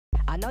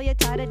I know you're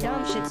tired of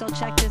dumb shit, so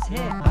check this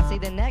here. I see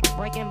the neck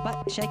breaking,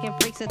 butt shaking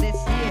freaks of this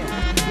year.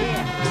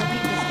 Yeah, so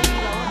keep the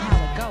speed low and how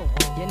it go.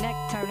 Your neck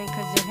turning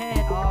cause your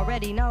head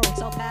already knows.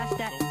 So pass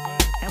that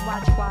and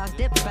watch Quas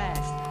dip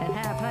fast. And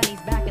have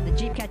honeys back of the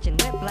Jeep catching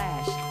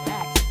whiplash.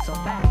 Facts, so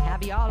fat,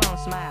 have you all on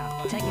smile.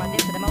 Take my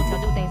dip to the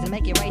motel, do things and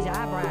make you raise your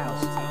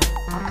eyebrows.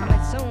 I'm coming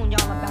soon,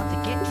 y'all about to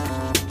get.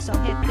 So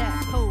hit that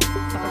pool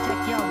to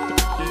protect your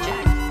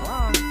jack.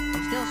 Wrong,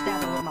 I'm still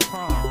stabbing with my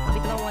palm. I'll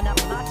be blowing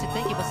up lots, you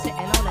think you was sitting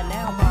on a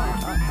nail bar.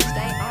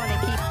 Stay on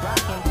and keep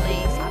rocking,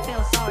 please. I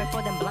feel sorry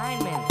for them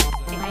blind men.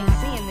 He ain't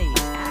seeing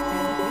these.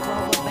 Acting, we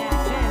roll with bad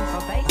sins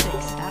for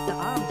basics. After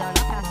I'm done,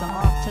 I pass her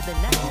off to the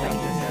next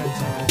spaces.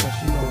 Cause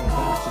she know I'm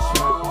fast to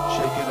sweat.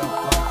 Shake it up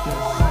like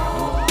this,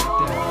 go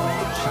like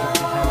that. She got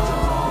your head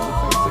turned cause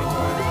her face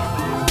ain't right.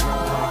 You go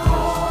like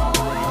this,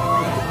 go like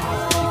that.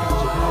 She got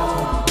your head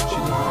turned, she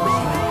look like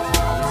a snake.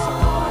 It's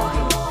something like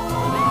this,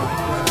 go like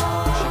that.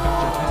 She got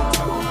your head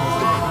turned cause her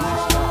face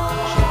is fat.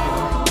 Shake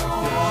it up like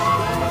this,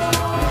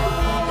 go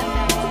like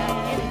that.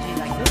 Energy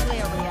like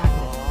nuclear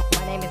reactor.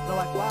 My name is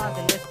Lord Quas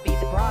and this be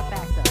the broad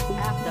factor.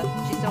 After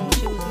she soon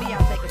choose me,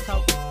 I'll take a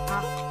toke.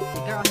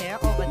 The girl here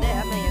over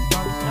there, million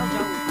strokes, no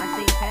joke. I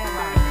see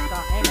headlines and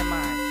start aiming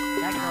mine.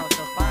 That girl's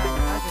so fine,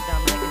 100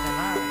 dumb niggas in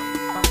line.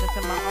 Bumped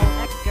into my old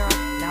ex-girl,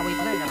 now we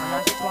blend them.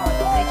 Unless it's wild,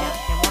 don't say jump,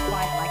 and more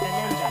quiet like a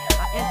ninja.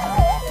 I enter,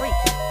 freak,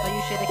 so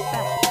you should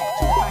expect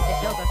to practice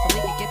yoga so we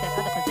can get that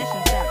other position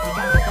set. We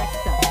got the sex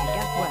stuff, and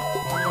guess what?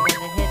 I'm the one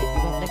that hit it, you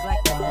won't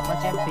neglect it. It's my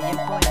gym for your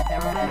employer,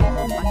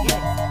 paramedics. I get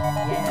it,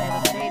 yeah,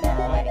 it'll stay that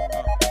way.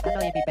 I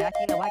know you'll be back,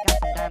 you know I got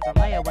some dimes on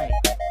layaway.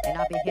 And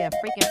I'll be here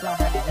freaking blow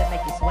honey that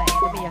make you sweat.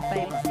 Do me a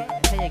favor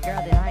and tell your girl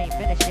that I ain't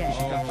finished yet.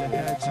 She got your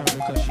head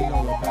turned cause she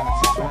know her back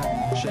is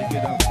fat. Shake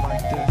it up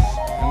like this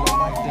and go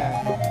like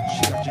that.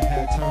 She got your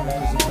head turned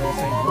cause her face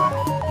ain't right.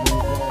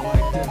 Move all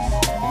like this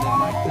and then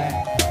like that.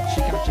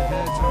 She got your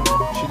head turned,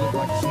 she look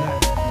like a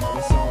snack. Now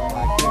it's all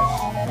like this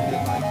and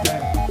then like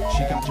that.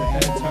 She got your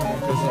head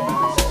turned cause her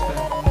back is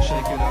fat.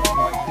 Shake it up.